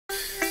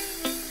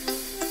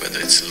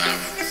whether it's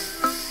love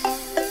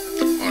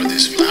or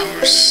these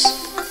flowers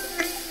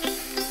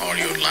or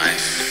your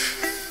life,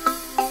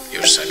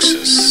 your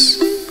success,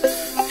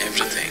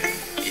 everything,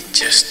 it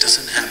just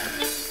doesn't happen.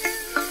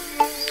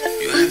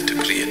 You have to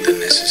create the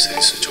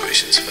necessary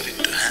situations for it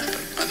to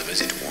happen, otherwise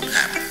it won't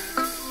happen.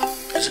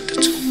 Isn't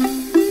it so?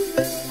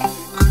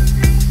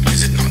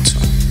 Is it not so?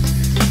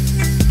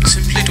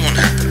 Simply it won't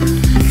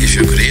happen. If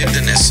you create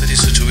the necessary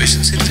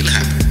situations, it will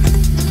happen.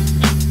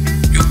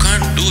 You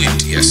can't do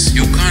it, yes,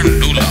 you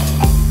can't do love,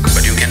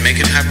 but you can make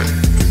it happen.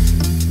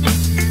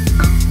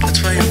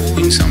 That's why you're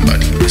wooing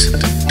somebody, isn't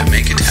it? To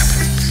make it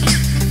happen.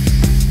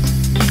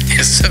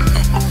 Yes or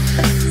no?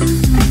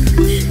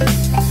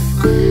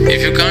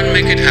 If you can't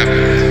make it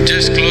happen,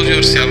 just close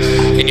yourself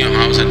in your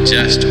house and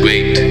just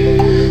wait.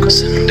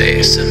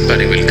 Someday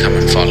somebody will come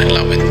and fall in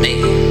love with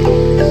me.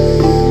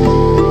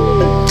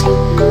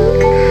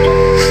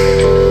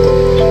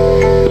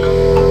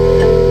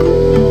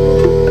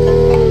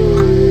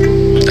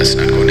 That's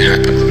not going to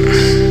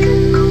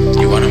happen.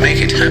 You want to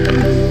make it happen.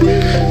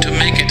 To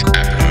make it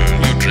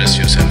happen, you dress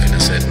yourself in a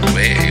certain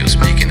way, you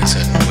speak in a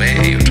certain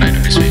way, you try to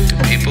be sweet to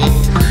people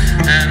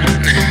and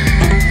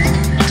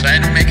try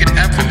to make it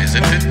happen,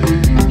 isn't it?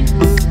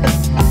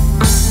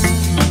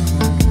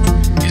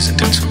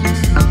 Isn't it so?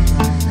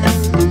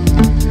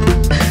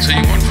 So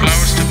you want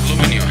flowers to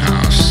bloom in your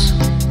house,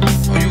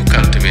 or you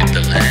cultivate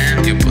the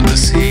land, you put the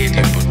seed,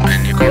 you put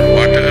manure,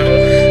 water,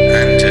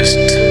 and just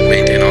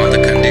maintain all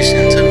the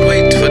conditions and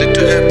wait for it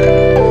to happen.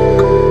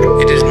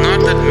 It is not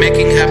that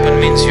making happen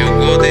means you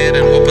go there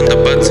and open the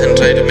buds and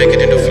try to make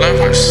it into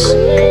flowers.